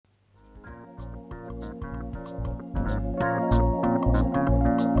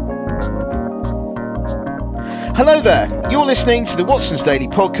Hello there, you're listening to the Watson's Daily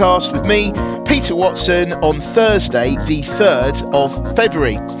Podcast with me, Peter Watson, on Thursday, the 3rd of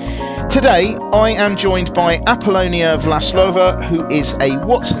February. Today, I am joined by Apollonia Vlaslova, who is a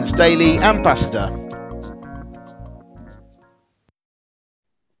Watson's Daily ambassador.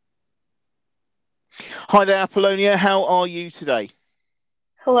 Hi there, Apollonia, how are you today?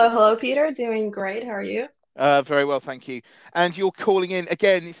 Hello, Peter. Doing great. How are you? Very well, thank you. And you're calling in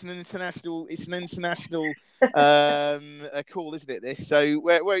again. It's an international call, isn't it? This. So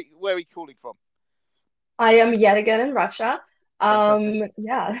where are you calling from? I am yet again in Russia. Fantastic.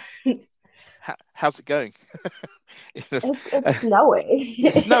 Yeah, How's it going? it's snowing.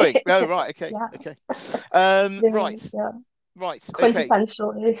 It's snowing. Oh, right. Okay. Yeah, Okay. very, Right. yeah, Right. Okay.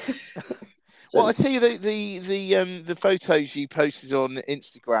 quintessentially. Well, I tell you the photos you posted on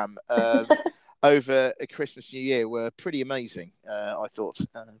Instagram over a Christmas New Year were pretty amazing. I thought,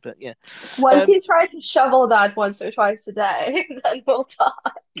 but yeah. Once Um, you try to shovel that once or twice a day, then we'll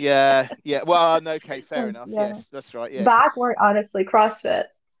talk. yeah. Yeah. Well, no, okay. Fair enough. Yeah, Yes, that's right. Yes. backward, honestly, CrossFit.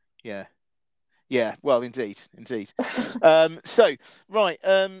 Yeah. Yeah. Well, indeed. Indeed. So right.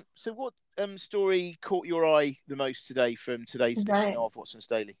 So what story caught your eye the most today from today's edition Right. of Watson's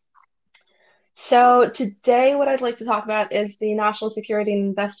Daily? So today, what I'd like to talk about is the National Security and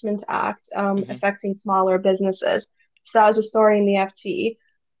Investment Act Hmm. affecting smaller businesses. So that was a story in the FT.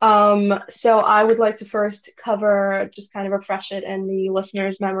 So I would like to first cover, just kind of refresh it in the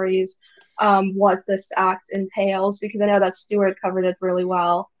listeners' memories, what this act entails, because I know that Stuart covered it really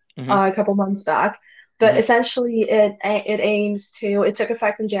well Hmm. a couple months back. But Hmm. essentially, it took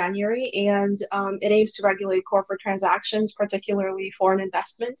effect in January, and it aims to regulate corporate transactions, particularly foreign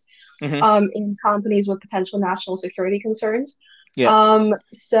investment Hmm. in companies with potential national security concerns. Yeah.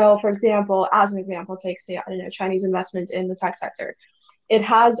 So, for example, as an example, take, say, I don't know, Chinese investment in the tech sector. It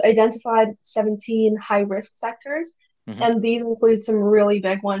has identified 17 high risk sectors, Hmm. and these include some really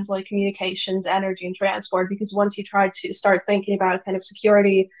big ones like communications, energy, and transport. Because once you try to start thinking about kind of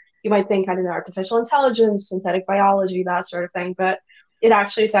security, you might think, I don't know, artificial intelligence, synthetic biology, that sort of thing, but it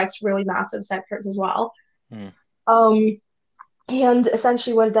actually affects really massive sectors as well. Mm. Um, and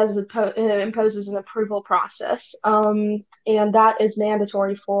essentially, what it does is it imposes an approval process, and that is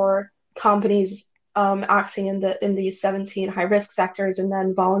mandatory for companies acting in these 17 high risk sectors, and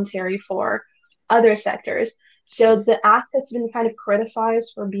then voluntary for other sectors. So the act has been kind of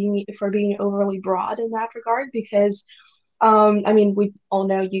criticized for being overly broad in that regard because. I mean, we all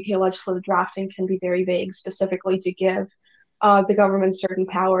know UK legislative drafting can be very vague, specifically to give the government certain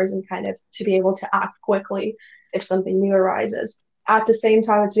powers and kind of to be able to act quickly if something new arises. At the same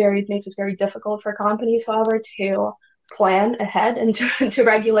time, it makes it very difficult for companies, however, to plan ahead and to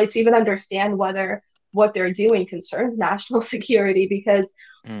regulate, to even understand whether what they're doing concerns national security, because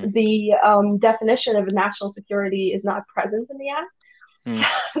Mm. the definition of national security is not present in the act.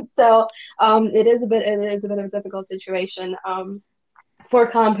 Mm. So, it is a bit of a difficult situation for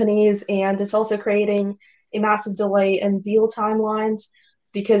companies, and it's also creating a massive delay in deal timelines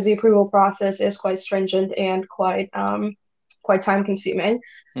because the approval process is quite stringent and quite time consuming.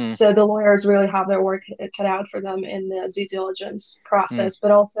 Mm. So the lawyers really have their work cut out for them in the due diligence Mm. process.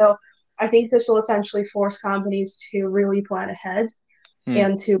 But also, I think this will essentially force companies to really plan ahead Mm.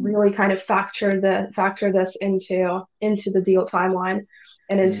 and to really kind of factor this into the deal timeline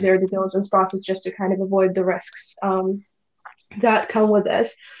and into Mm. their due diligence process, just to kind of avoid the risks that come with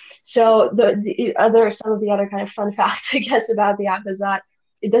this. So the other some of the other kind of fun facts, I guess, about the app is that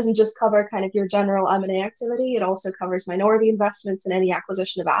it doesn't just cover kind of your general M&A activity. It also covers minority investments and any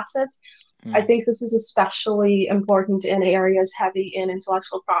acquisition of assets. I Mm. think this is especially important in areas heavy in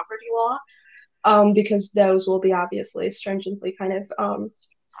intellectual property law, because those will be obviously stringently kind of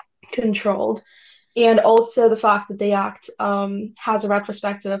controlled. And also the fact that the act has a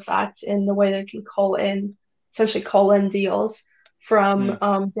retrospective effect in the way that it can essentially call in deals from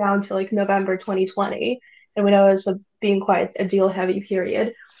Mm. down to like November 2020. And we know it's being quite a deal heavy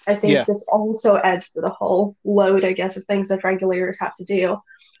period. I think Yeah. this also adds to the whole load, I guess, of things that regulators have to do,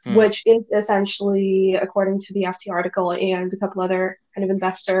 Mm. which is essentially, according to the FT article and a couple other kind of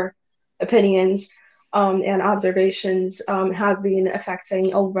investor opinions and observations, has been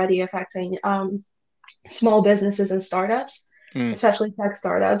already affecting small businesses and startups, Mm. especially tech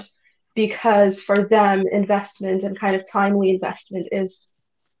startups, because for them, investment and kind of timely investment is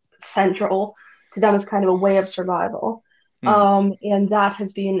central to them as kind of a way of survival. Mm. And that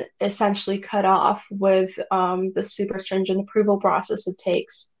has been essentially cut off with the super stringent approval process. It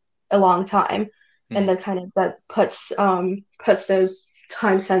takes a long time, and Mm. then kind of that puts those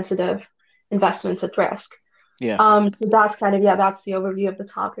time sensitive investments at risk. Yeah. So that's kind of, yeah, that's the overview of the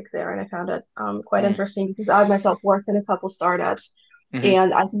topic there. And I found it quite Mm. interesting because I myself worked in a couple startups Hmm.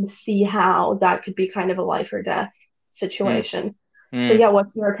 and I can see how that could be kind of a life or death Mm. situation. So Mm. yeah,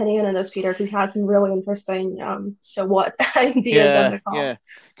 what's your opinion on this, Peter? Because you had some really interesting so what ideas on Yeah, the call. yeah.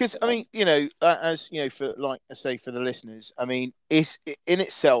 Because I mean, as you know, for like I say, for the listeners, I mean, in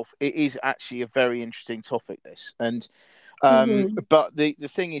itself, it is actually a very interesting topic. This, and Mm-hmm. but the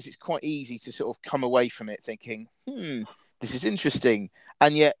thing is, it's quite easy to sort of come away from it thinking, this is interesting,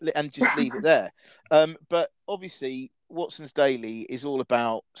 and just leave it there. But obviously, Watson's Daily is all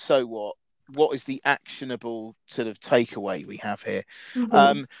about so what. What is the actionable sort of takeaway we have here?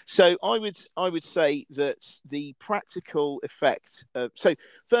 Mm-hmm. So I would say that the practical effect. So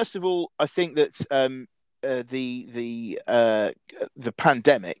first of all, I think that the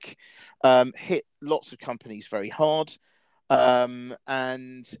pandemic hit lots of companies very hard,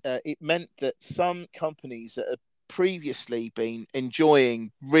 and it meant that some companies that had previously been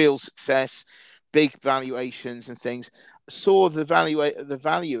enjoying real success, big valuations and things, saw the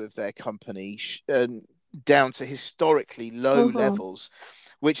value of their company down to historically low Mm-hmm. levels,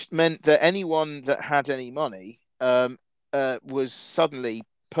 which meant that anyone that had any money was suddenly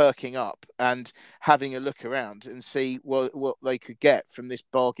perking up and having a look around and see what they could get from this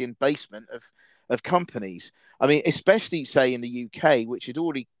bargain basement of companies. I mean, especially say in the UK, which had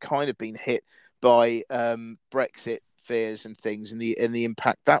already kind of been hit by Brexit fears and things, and the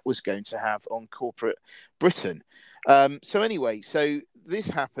impact that was going to have on corporate Britain. So anyway, so this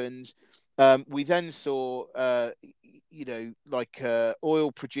happened. We then saw, like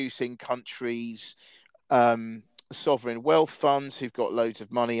oil producing countries, um, sovereign wealth funds who've got loads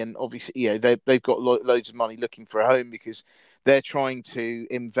of money, and obviously, they've got loads of money looking for a home because they're trying to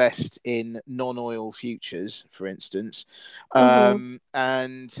invest in non-oil futures, for instance. Mm-hmm.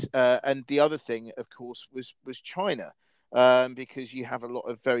 And the other thing, of course, was China. Because you have a lot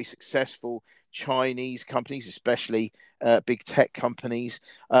of very successful Chinese companies, especially big tech companies,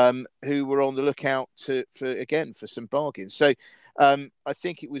 who were on the lookout for some bargains. So I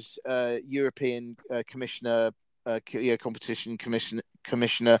think it was European Commissioner, Competition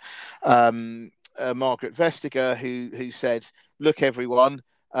Commissioner, Margaret Vestager, who said, "Look, everyone,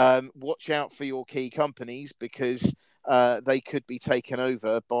 watch out for your key companies because they could be taken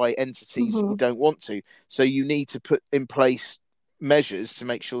over by entities that you Mm-hmm. don't want to. So you need to put in place measures to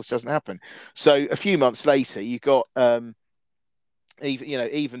make sure this doesn't happen." So a few months later, you got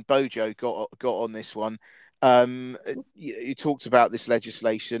even Bojo got on this one. You talked about this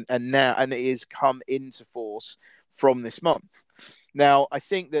legislation, and it has come into force from this month. Now, I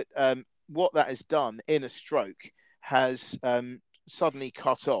think that what that has done in a stroke has suddenly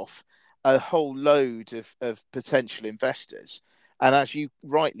cut off a whole load of potential investors, and as you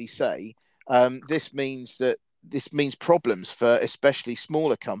rightly say, this means problems for especially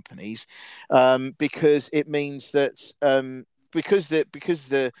smaller companies, because it means that because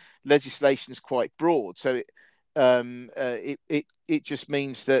the legislation is quite broad. So it just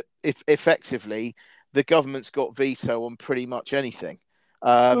means that if effectively the government's got veto on pretty much anything.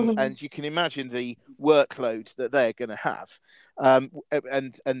 Mm-hmm. And you can imagine the workload that they're going to have, and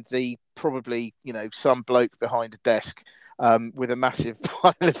the probably some bloke behind a desk with a massive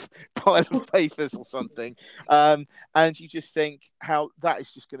pile of papers or something, and you just think how that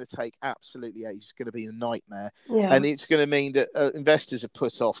is just going to take absolutely ages. It's going to be a nightmare, Yeah. and it's going to mean that investors are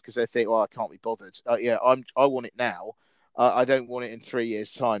put off because they think, "Well, I can't be bothered. I want it now. I don't want it in 3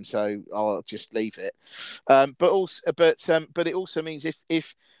 years' time, so I'll just leave it." But it also means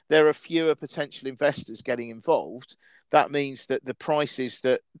if there are fewer potential investors getting involved, that means that the prices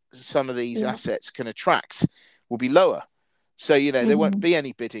that some of these Yeah. assets can attract will be lower. So there won't Mm-hmm. be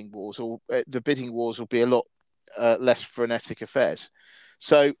any bidding wars, or the bidding wars will be a lot less frenetic affairs.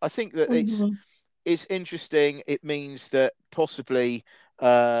 So I think that Mm-hmm. it's interesting. It means that possibly,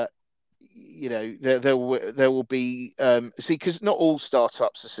 uh, there will be, see, because not all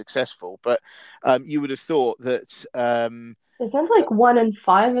startups are successful, but you would have thought that, Isn't like 1 in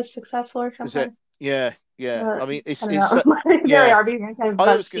 5 is successful or is it? something? Yeah, yeah. Uh, I mean, I it's don't it's know. Very yeah. arbitrary kind of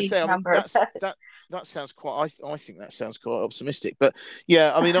I was going to BuzzFeed say, I mean, number, but that sounds quite. I think that sounds quite optimistic, but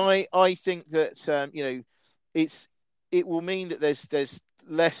yeah, I mean, I think that it's it will mean that there's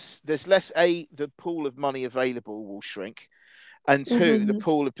less, the pool of money available will shrink, and two, the hmm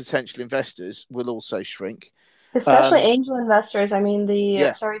pool of potential investors will also shrink. especially Um, angel investors. I mean, the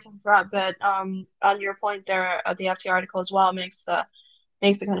yeah, sorry to interrupt, but on your point there, the FT article as well makes the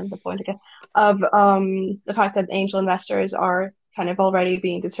kind of the point, I guess, of the fact that angel investors are kind of already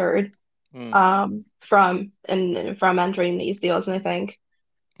being deterred mm, from entering these deals, and I think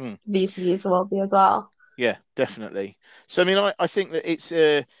mm. VCs will be as well. Yeah, definitely. So I mean, I think that it's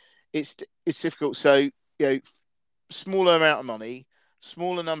it's difficult. So smaller amount of money,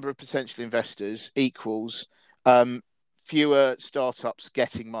 smaller number of potential investors equals um, fewer startups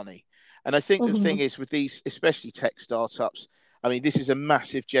getting money. And I think the thing Hmm. is with these, especially tech startups, I mean, this is a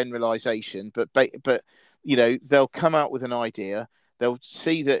massive generalization, but they'll come out with an idea, they'll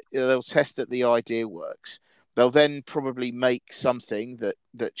see that they'll test that the idea works. They'll then probably make something that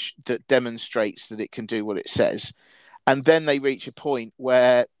demonstrates that it can do what it says, and then they reach a point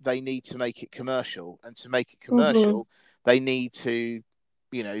where they need to make it commercial, and to make it Hmm. commercial they need to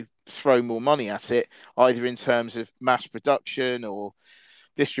throw more money at it, either in terms of mass production or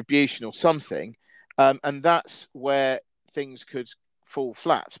distribution or something. And that's where things could fall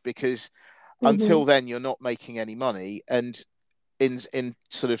flat, because Hmm. until then you're not making any money. And in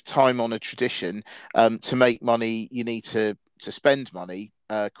sort of time honored tradition, to make money you need to spend money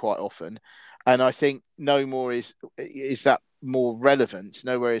quite often. And I think no more is that more relevant.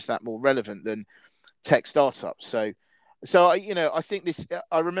 Nowhere is that more relevant than tech startups. So I think this.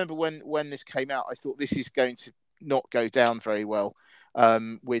 I remember when this came out, I thought this is going to not go down very well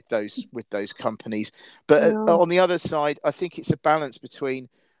with those companies. But Yeah. on the other side, I think it's a balance between,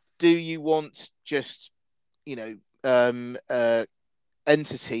 do you want just you know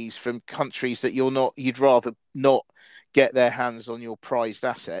entities from countries that you'd rather not get their hands on your prized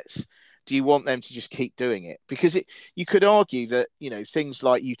assets? Do you want them to just keep doing it? Because you could argue that things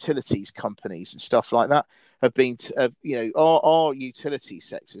like utilities companies and stuff like that have been our utility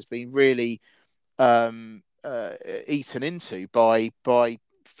sector has been really eaten into by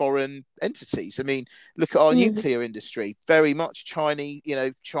foreign entities. I mean, look at our Mm-hmm. nuclear industry, very much Chinese.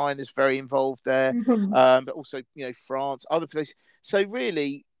 China's very involved there, Hmm. but also France, other places. So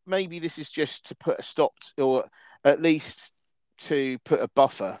really, maybe this is just to put a stop or at least to put a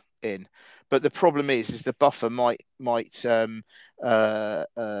buffer in. But the problem is the buffer might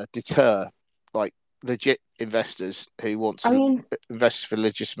deter like legit investors who want I to mean, invest for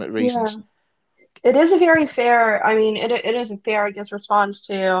legitimate yeah, reasons. it is a very fair. I mean, it is a fair, I guess, response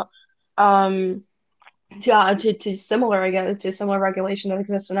um, to similar, I guess, to similar regulation that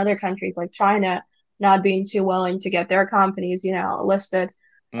exists in other countries like China not being too willing to get their companies, listed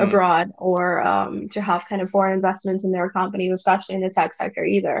Mm, abroad, or to have kind of foreign investments in their companies, especially in the tech sector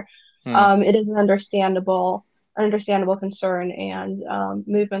either. mm, It is an understandable concern and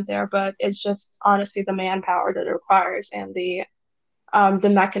movement there, but it's just honestly the manpower that it requires and the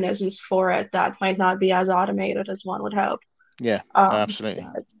mechanisms for it that might not be as automated as one would hope. yeah, Yeah, absolutely.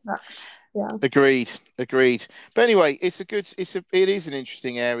 that's yeah. Agreed, agreed. But anyway, it is an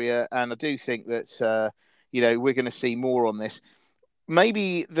interesting area, and I do think that we're going to see more on this.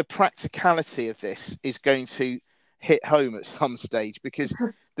 Maybe the practicality of this is going to hit home at some stage, because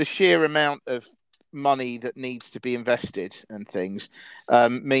the sheer amount of money that needs to be invested and things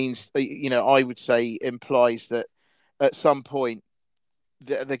means, I would say implies that at some point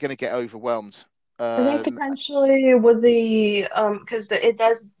they're going to get overwhelmed. I think Um, potentially with the because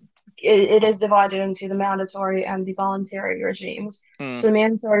it is divided into the mandatory and the voluntary regimes. mm, So the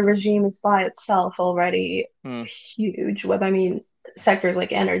mandatory regime is by itself already mm, huge with, I mean, sectors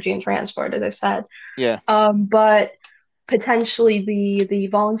like energy and transport, as I've said. yeah, But potentially the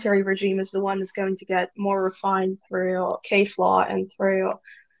voluntary regime is the one that's going to get more refined through case law and through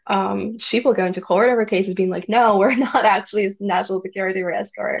people going to court over cases being like, no, we're not actually a national security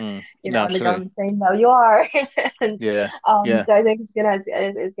risk, or no, and the absolutely, government saying, no, you are. And yeah, yeah, so I think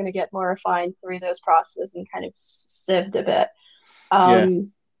it's gonna get more refined through those processes and kind of sieved a bit. yeah,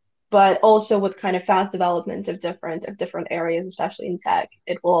 Um, but also with kind of fast development of different areas, especially in tech,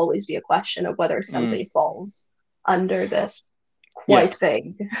 it will always be a question of whether mm, somebody falls under this yeah, quite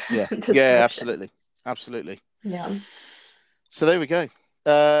vague yeah, yeah, description. absolutely, absolutely. Yeah. So there we go.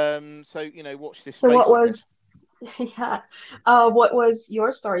 So watch this So what space, I guess. was, yeah, what was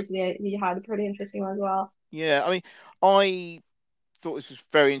your story today? You had a pretty interesting one as well. Yeah, I mean, I thought this was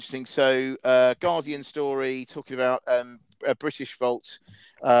very interesting. So, Guardian story talking about a British Volt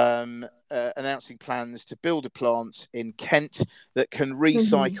announcing plans to build a plant in Kent that can Hmm.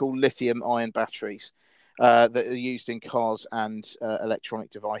 recycle lithium-ion batteries that are used in cars and electronic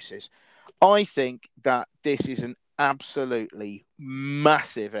devices. I think that this is an absolutely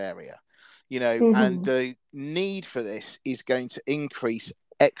massive area, and Hmm. the need for this is going to increase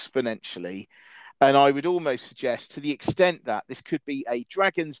exponentially. And I would almost suggest, to the extent that this could be a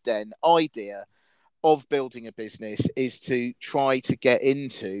Dragon's Den idea of building a business, is to try to get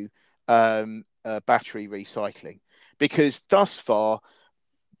into battery recycling. Because thus far,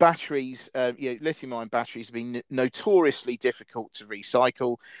 batteries, lithium-ion batteries have been notoriously difficult to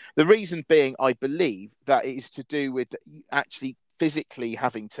recycle. The reason being, I believe, that it is to do with actually physically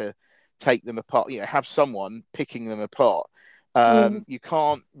having to take them apart. Have someone picking them apart. Mm. You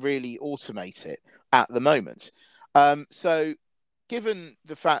can't really automate it at the moment. So, given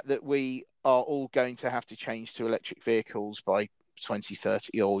the fact that we are all going to have to change to electric vehicles by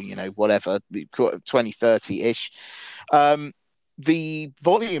 2030 or whatever 2030-ish, the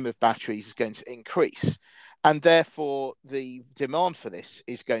volume of batteries is going to increase, and therefore the demand for this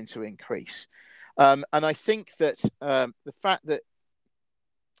is going to increase. And I think that the fact that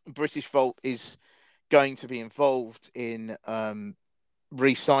Britishvolt is going to be involved in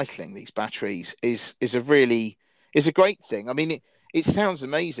recycling these batteries is a great thing. I mean, it sounds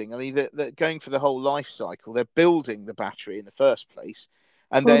amazing. I mean, that going for the whole life cycle, they're building the battery in the first place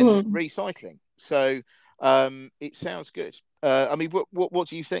and then Mm-hmm. recycling. So it sounds good. I mean, what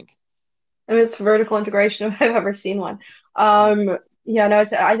do you think? I mean, it's vertical integration if I've ever seen one. Mm, Yeah, no,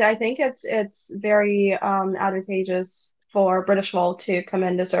 I think it's very advantageous for British Volt to come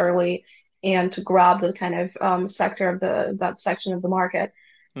in this early and to grab the kind of sector of that section of the market.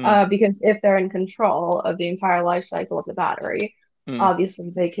 mm, Because if they're in control of the entire life cycle of the battery, mm,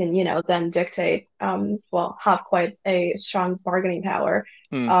 obviously they can, then dictate, well, have quite a strong bargaining power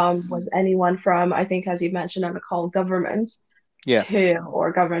mm. with anyone from, I think, as you mentioned on the call, government Yeah. to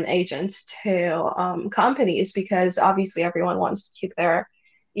or government agents to companies, because obviously everyone wants to keep their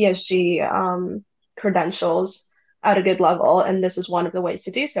ESG credentials at a good level, and this is one of the ways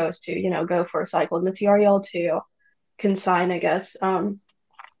to do so is to go for recycled material to consign, I guess,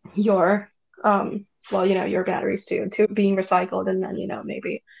 your your batteries to being recycled, and then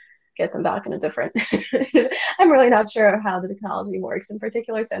maybe get them back in a different. I'm really not sure how the technology works in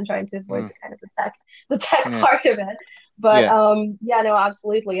particular, so I'm trying to avoid Mm, the tech yeah. part of it. But Yeah. yeah, no,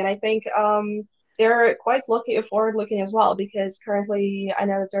 absolutely, and I think they're quite looking forward looking as well, because currently I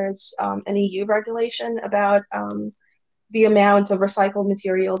know that there's an EU regulation about the amount of recycled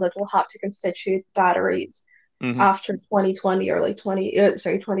material that will have to constitute batteries Hmm. after 2020 or like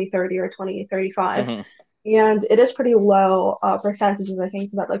 2030 or 2035. Hmm. And it is pretty low percentages. I think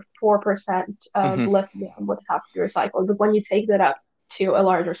it's about like 4% of Hmm. lithium would have to be recycled. But when you take that up to a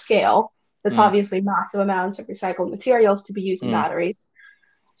larger scale, that's Mm, obviously massive amounts of recycled materials to be used in mm, batteries.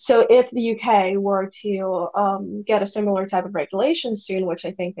 So if the UK were to get a similar type of regulation soon, which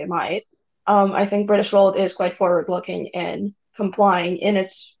I think they might, I think British Gold is quite forward looking in complying in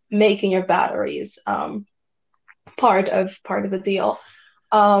its making of batteries, part of the deal,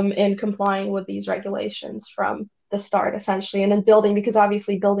 in complying with these regulations from the start, essentially, and then building, because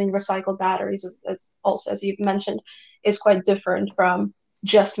obviously building recycled batteries is also, as you've mentioned, is quite different from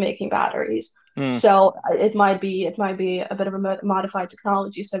just making batteries. mm, So it might be a bit of a modified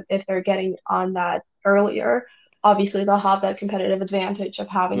technology. So if they're getting on that earlier, obviously they'll have that competitive advantage of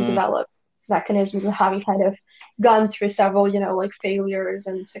having mm. developed mechanisms and having kind of gone through several, like failures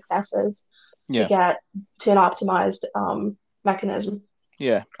and successes to Yeah. get to an optimized mechanism.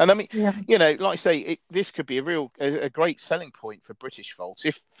 Yeah, and I mean, Yeah. like I say, this could be a great selling point for Britishvolt.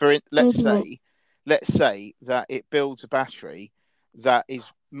 If for it, Hmm. let's say that it builds a battery that is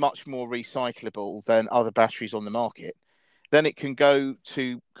much more recyclable than other batteries on the market, then it can go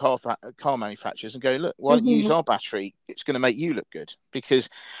to car manufacturers and go, look, why don't you use Hmm. our battery? It's going to make you look good because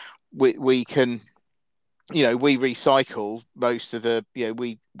we can, we recycle most of the,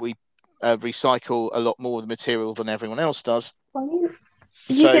 we recycle a lot more of the material than everyone else does. I mean,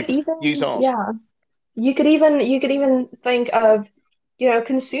 you So could use even, ours. yeah, you could even think of,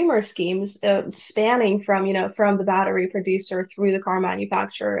 consumer schemes spanning from, from the battery producer through the car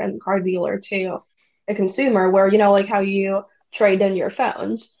manufacturer and car dealer to a consumer, where, like how you trade in your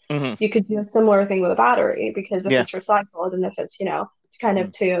phones, Hmm. you could do a similar thing with a battery, because if Yeah. it's recycled and if it's, kind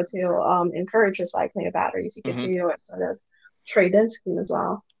of Mm. to encourage recycling of batteries, you could Hmm. do a sort of trade-in scheme as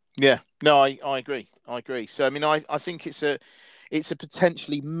well. Yeah. No, I agree. I agree. So I mean, I think it's a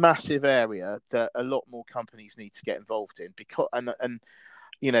potentially massive area that a lot more companies need to get involved in because and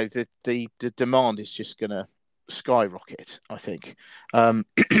the demand is just going to skyrocket. I think over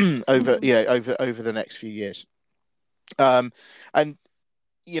Mhm. over the next few years. Um, and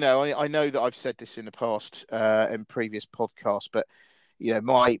I know that I've said this in the past in previous podcasts, but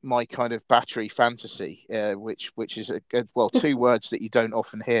my kind of battery fantasy, which is two words that you don't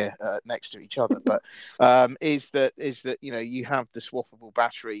often hear next to each other, but is that you have the swappable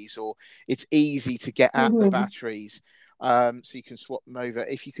batteries, or it's easy to get at the Mhm. batteries, so you can swap them over.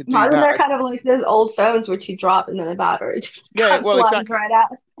 If you could do Imagine that, they're kind of like those old phones which you drop and then the battery just yeah, comes well, flies exactly. right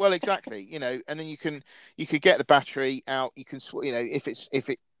out. Well, exactly. And then you could get the battery out. You can, if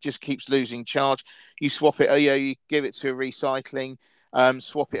just keeps losing charge, you swap it. You give it to a recycling.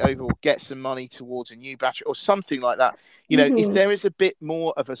 Swap it over or get some money towards a new battery or something like that. If Hmm. there is a bit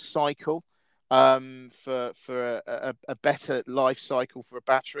more of a cycle for a better life cycle for a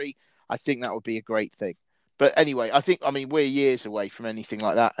battery, I think that would be a great thing. But anyway, I mean, we're years away from anything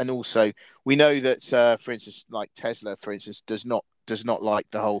like that, and also we know that, for instance, like Tesla, for instance, does not like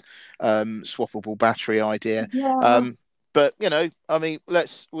the whole swappable battery idea. Yeah, Um, but I mean,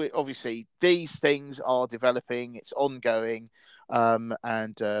 obviously these things are developing; it's ongoing,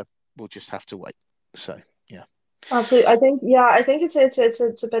 and we'll just have to wait. So yeah. absolutely. I think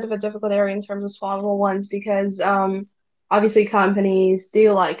it's a bit of a difficult area in terms of swappable ones because obviously companies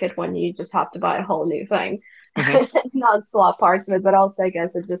do like it when you just have to buy a whole new thing, Hmm. not swap parts of it, but also I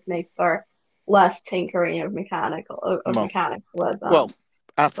guess it just makes for less tinkering of Well, mechanics with well, those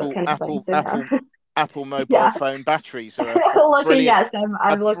Apple, kind of Apple, things. So yeah. Apple, Apple mobile Yeah. phone batteries are a Looking, brilliant, yes, a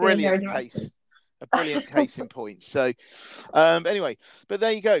I'm looking in their brilliant case, direction. a brilliant case in point. So, anyway, but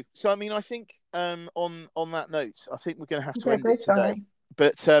there you go. So, I mean, I think on that note, I think we're going to have to Okay, end it great story.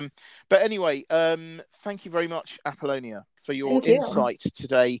 today. But anyway, thank you very much, Apollonia, for your Thank you. insight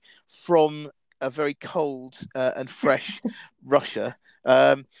today from a very cold and fresh Russia,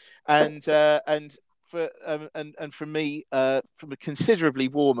 and and from me, from a considerably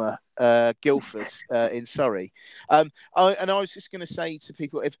warmer Guildford in Surrey. I was just going to say to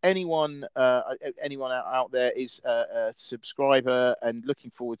people, if anyone out there is a subscriber and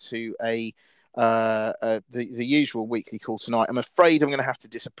looking forward to the usual weekly call tonight, I'm afraid I'm going to have to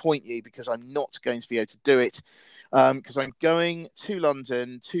disappoint you because I'm not going to be able to do it because I'm going to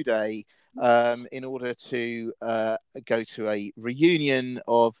London today in order to go to a reunion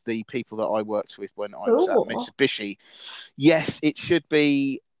of the people that I worked with when I was at Cool. Mitsubishi. Yes, it should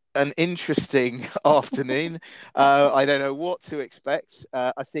be an interesting afternoon. I don't know what to expect.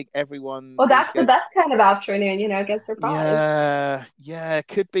 I think everyone Well, is that's the going to. best kind of afternoon, get surprised. Yeah,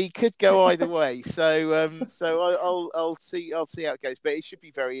 could go either way. So I'll see how it goes, but it should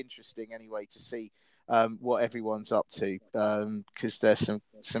be very interesting anyway to see what everyone's up to because there's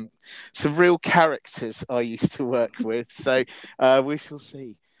some real characters I used to work with. So we shall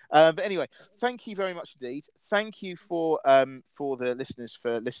see. But anyway, thank you very much indeed. Thank you for the listeners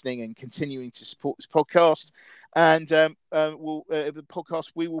for listening and continuing to support this podcast. And the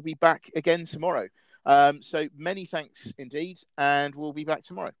podcast we will be back again tomorrow. So many thanks indeed, and we'll be back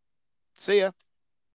tomorrow. See ya.